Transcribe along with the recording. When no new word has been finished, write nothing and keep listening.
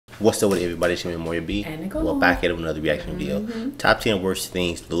What's up with everybody? It's Memorial B. Well, back at another reaction video. Top 10 worst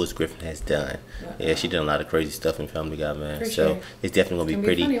things Lois Griffin has done. Yeah, she did a lot of crazy stuff in Family Guy, man. So it's definitely gonna be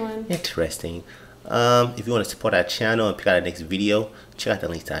pretty interesting. If you want to support our channel and pick out our next video, check out the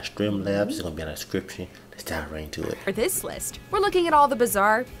links to our Streamlabs. It's gonna be in the description. Let's dive right into it. For this list, we're looking at all the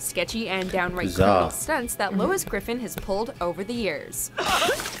bizarre, sketchy, and downright criminal stunts that Lois Griffin has pulled over the years.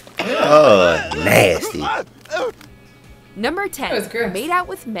 Oh, nasty. Number 10, made out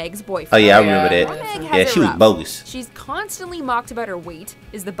with Meg's boyfriend. Oh yeah, I remember that. Yeah, she was bogus. She's constantly mocked about her weight,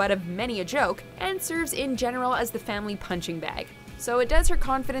 is the butt of many a joke, and serves in general as the family punching bag. So it does her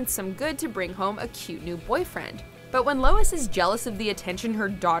confidence some good to bring home a cute new boyfriend. But when Lois is jealous of the attention her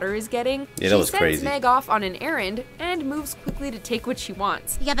daughter is getting, she sends Meg off on an errand and moves quickly to take what she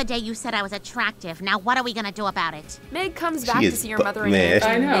wants. The other day you said I was attractive. Now what are we gonna do about it? Meg comes back to see her mother and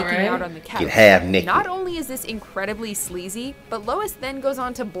Anthony making out on the couch. Half naked. Not only is this incredibly sleazy, but Lois then goes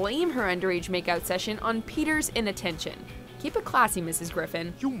on to blame her underage makeout session on Peter's inattention. Keep it classy, Mrs.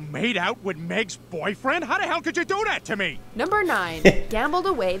 Griffin. You made out with Meg's boyfriend? How the hell could you do that to me? Number 9, gambled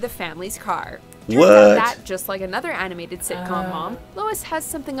away the family's car. What? Turns out that, just like another animated sitcom mom, Lois has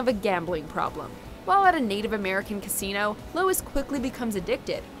something of a gambling problem. While at a Native American casino, Lois quickly becomes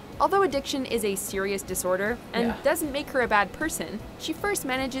addicted. Although addiction is a serious disorder and doesn't make her a bad person, she first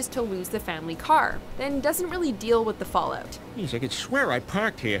manages to lose the family car, then doesn't really deal with the fallout. Jeez, I could swear I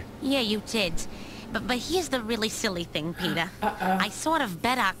parked here. Yeah, you did. But here's the really silly thing, Peter. I sort of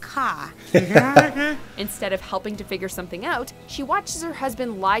bet our car. Instead of helping to figure something out, she watches her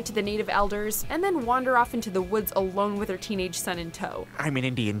husband lie to the native elders and then wander off into the woods alone with her teenage son in tow. I'm an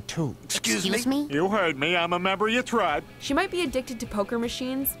Indian too. Excuse me? You heard me. I'm a member of your tribe. She might be addicted to poker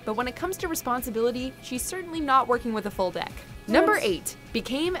machines, but when it comes to responsibility, she's certainly not working with a full deck. Number 8,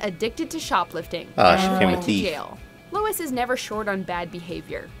 became addicted to shoplifting and went to jail. Lois is never short on bad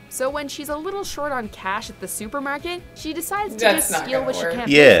behavior, so when she's a little short on cash at the supermarket, she decides to just steal what she can't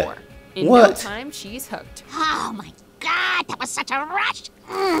pay for. In no time, she's hooked. Oh my god, that was such a rush!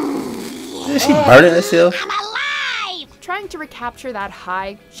 Is she burning herself? I'm alive! Trying to recapture that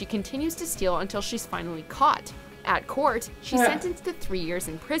high, she continues to steal until she's finally caught. At court, she's sentenced to 3 years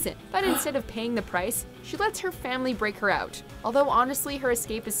in prison, but instead of paying the price, she lets her family break her out. Although honestly, her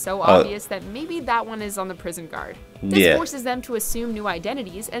escape is so obvious that maybe that one is on the prison guard. This forces them to assume new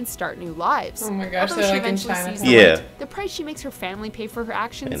identities and start new lives. Oh my gosh, although she eventually sees the price she makes her family pay for her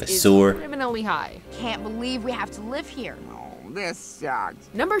actions is criminally high. Can't believe we have to live here. Oh, this sucks.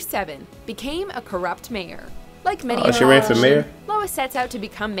 Number 7, became a corrupt mayor. Like many she ran for mayor? Lois sets out to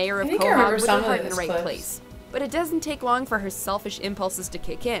become mayor of Quahog with her heart in the right place. But it doesn't take long for her selfish impulses to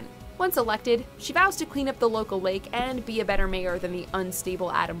kick in. Once elected, she vows to clean up the local lake and be a better mayor than the unstable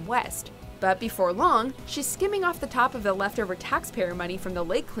Adam West. But before long, she's skimming off the top of the leftover taxpayer money from the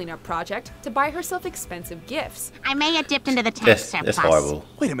lake cleanup project to buy herself expensive gifts. I may have dipped into the tax surplus. That's horrible.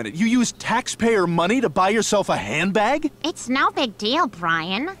 Wait a minute, you used taxpayer money to buy yourself a handbag? It's no big deal,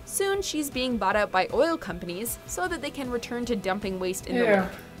 Brian. Soon she's being bought out by oil companies so that they can return to dumping waste in the lake.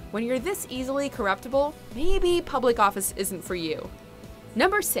 When you're this easily corruptible, maybe public office isn't for you.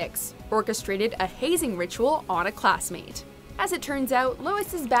 Number 6, orchestrated a hazing ritual on a classmate. As it turns out,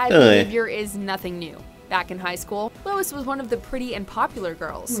 Lois's bad behavior is nothing new. Back in high school, Lois was one of the pretty and popular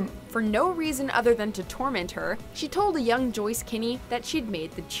girls. For no reason other than to torment her, she told a young Joyce Kinney that she'd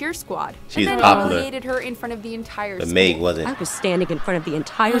made the cheer squad, and then humiliated her in front of the entire school. Meg wasn't. I was standing in front of the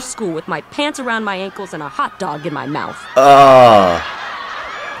entire school with my pants around my ankles and a hot dog in my mouth.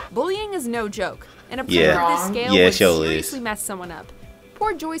 Bullying is no joke, and a player of this scale would seriously mess someone up.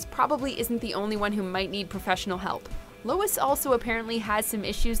 Poor Joyce probably isn't the only one who might need professional help. Lois also apparently has some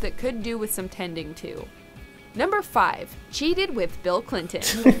issues that could do with some tending to. Number 5, cheated with Bill Clinton.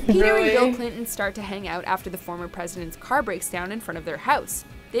 Peter and Bill Clinton start to hang out after the former president's car breaks down in front of their house.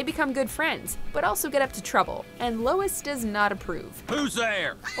 They become good friends, but also get up to trouble, and Lois does not approve. Who's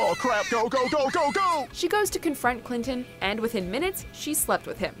there? Oh crap, go, go, go, go, go! She goes to confront Clinton, and within minutes, she slept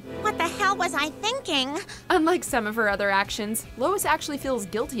with him. What the hell was I thinking? Unlike some of her other actions, Lois actually feels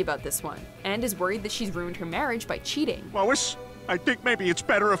guilty about this one, and is worried that she's ruined her marriage by cheating. Lois, I think maybe it's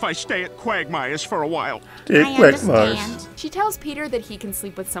better if I stay at Quagmire's for a while. I understand. She tells Peter that he can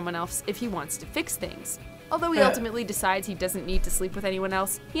sleep with someone else if he wants to fix things. Although he ultimately decides he doesn't need to sleep with anyone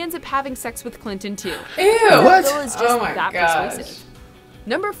else, he ends up having sex with Clinton too. Ew! What? Bill is just that persuasive.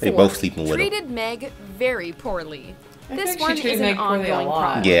 Number 4, both sleeping with treated Meg very poorly. This one is an ongoing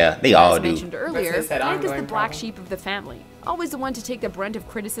problem. Yeah, they all do. As mentioned earlier, Meg is the black sheep of the family. always the one to take the brunt of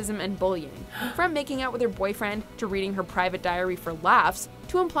criticism and bullying. From making out with her boyfriend, to reading her private diary for laughs,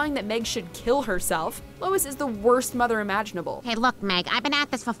 to implying that Meg should kill herself, Lois is the worst mother imaginable. Hey, look, Meg, I've been at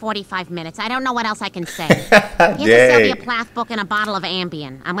this for 45 minutes. I don't know what else I can say. Here's a Sylvia Plath book and a bottle of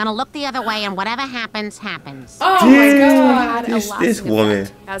Ambien. I'm gonna look the other way, and whatever happens, happens. Oh my God! This woman.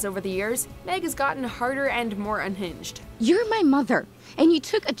 As over the years, Meg has gotten harder and more unhinged. You're my mother, and you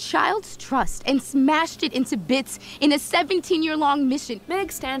took a child's trust and smashed it into bits in a 17-year-long mission.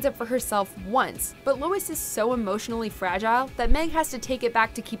 Meg stands up for herself once, but Lois is so emotionally fragile that Meg has to take it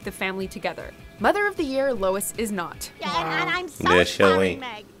back to keep the family together. Mother of the Year, Lois is not. Yeah, and I'm so sorry,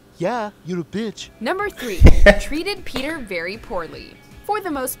 Meg. Yeah, you're a bitch. Number 3, treated Peter very poorly. For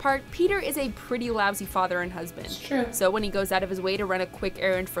the most part, Peter is a pretty lousy father and husband. It's true. So when he goes out of his way to run a quick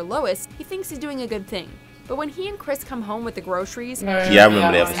errand for Lois, he thinks he's doing a good thing. But when he and Chris come home with the groceries, yeah, I remember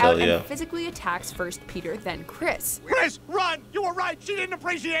that he episode, goes out and physically attacks first Peter, then Chris. Chris, run! You were right. She didn't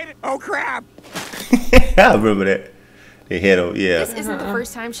appreciate it. Oh, crap. I remember that. They hit him, yeah. This isn't the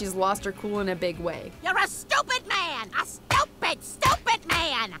first time she's lost her cool in a big way. You're a stupid man! A stupid, stupid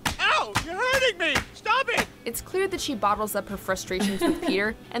man! Ow! You're hurting me! Stop it! It's clear that she bottles up her frustrations with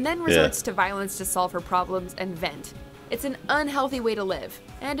Peter and then resorts to violence to solve her problems and vent. It's an unhealthy way to live,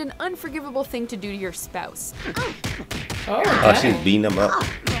 and an unforgivable thing to do to your spouse. Oh, she's beating him up.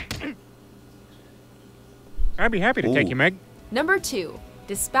 I'd be happy to take you, Meg. Number 2,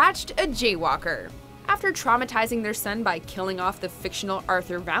 dispatched a jaywalker. After traumatizing their son by killing off the fictional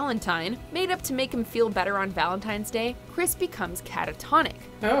Arthur Valentine, made up to make him feel better on Valentine's Day, Chris becomes catatonic.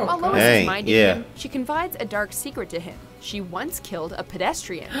 While Lois is minding him, she confides a dark secret to him. She once killed a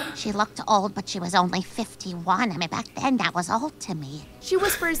pedestrian. She looked old, but she was only 51. I mean, back then, that was old to me. She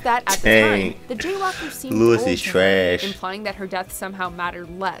whispers that at the time, the jaywalker seemed Lois old is to trash. her, implying that her death somehow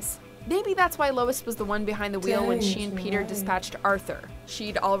mattered less. Maybe that's why Lois was the one behind the wheel when she and Peter dispatched Arthur.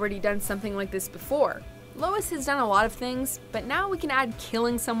 She'd already done something like this before. Lois has done a lot of things, but now we can add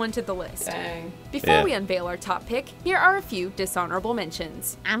killing someone to the list. Before we unveil our top pick, here are a few dishonorable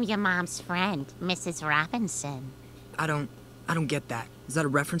mentions. I'm your mom's friend, Mrs. Robinson. I don't get that. Is that a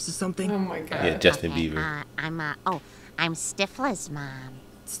reference to something? Oh my God. Yeah, Justin Bieber. I'm Stifler's mom.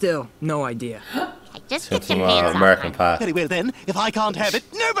 Still, no idea. Hey, just Some get your hands American off Pie. Very well then, if I can't have it,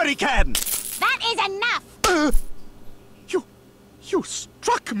 nobody can! That is enough! You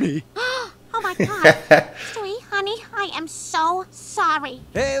struck me! Oh my God. Stewie, honey, I am so sorry.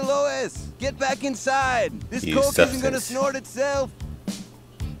 Hey, Lois, get back inside. This You coke isn't gonna substance. snort itself.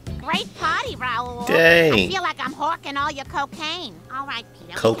 Great party, Raoul. Dang. I feel like I'm hawking all your cocaine. All right,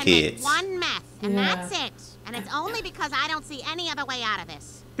 Peter, Coke we can make kids. one meth, and that's it. And it's only because I don't see any other way out of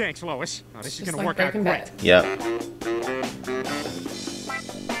this. Thanks, Lois. Now, this is Just gonna like work out Breaking great. Bad. Yep.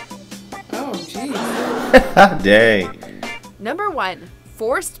 Oh, jeez. Dang. Number 1,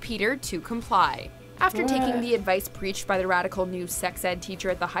 forced Peter to comply. After taking the advice preached by the radical new sex ed teacher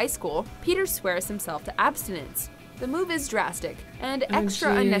at the high school, Peter swears himself to abstinence. The move is drastic and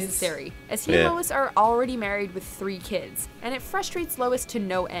extra unnecessary, as he and Lois are already married with 3 kids, and it frustrates Lois to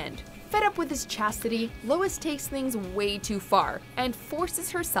no end. Fed up with his chastity, Lois takes things way too far and forces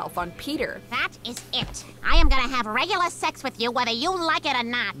herself on Peter. That is it. I am gonna have regular sex with you whether you like it or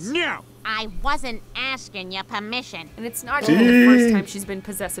not. No! I wasn't asking your permission. And it's not even the first time she's been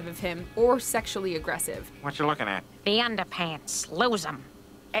possessive of him or sexually aggressive. What you looking at? The underpants. Lose them.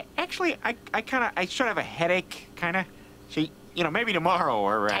 Actually, I sort of have a headache, kinda. So, maybe tomorrow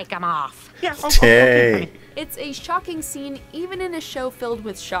or... Take them off. Yeah, okay, honey. It's a shocking scene, even in a show filled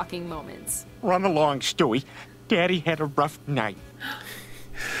with shocking moments. Run along, Stewie. Daddy had a rough night.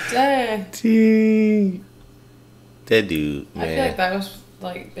 Dang. That dude, man. I feel like that was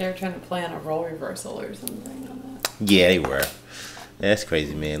like they were trying to plan a role reversal or something on that. Yeah, they were. That's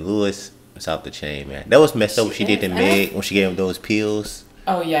crazy, man. Lewis was off the chain, man. That was messed up what she did to Meg when she gave him those pills.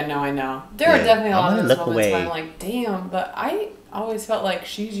 Oh, yeah, no, I know. There are definitely a lot of those moments away. where I'm like, damn, but I always felt like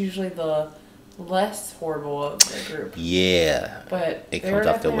she's usually the less horrible of the group. Yeah. But it there comes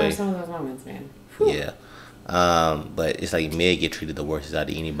off the definitely way. are some of those moments, man. Whew. Yeah. But it's like Meg get treated the worst out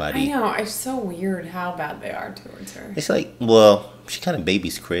of anybody. I know. It's so weird how bad they are towards her. It's like, well, she kind of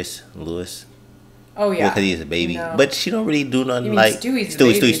babies Chris Lewis. Oh, yeah. Because he's a baby. No. But she don't really do nothing You mean like... Stewie's the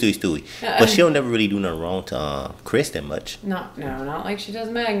baby. Stewie. But she don't never really do nothing wrong to Chris that much. Not like she does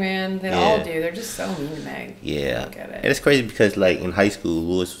Meg, man. They all do. They're just so mean to Meg. Yeah. I don't get it. And it's crazy because, like, in high school,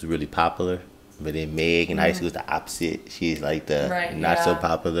 Lewis was really popular. But then Meg in high school is the opposite. She's, like, the not so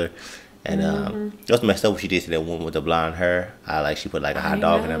popular. And it was messed up what she did to that woman with the blonde hair. She put, like, a hot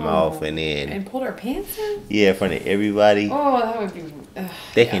dog in her mouth and then... And pulled her pants in? Yeah, in front of everybody. Oh, that would be...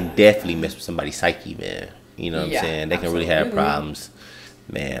 They can definitely mess with somebody's psyche, man. You know what I'm saying? They can really have problems,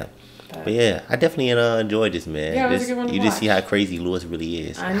 man. But yeah, I definitely enjoyed this, man. Yeah, it was a good one to you watch. just see how crazy Lois really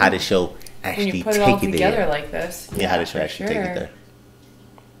is. How the show actually when you put take it all it together there. like this. Yeah, how the show actually take it there.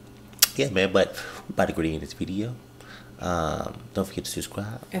 Yeah, man. But we're about to go to the end of this video. Don't forget to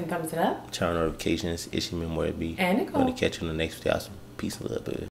subscribe and thumbs it up. Turn on notifications. It's your memory. And Nicole. Going to catch you on the next video. Peace and love, baby.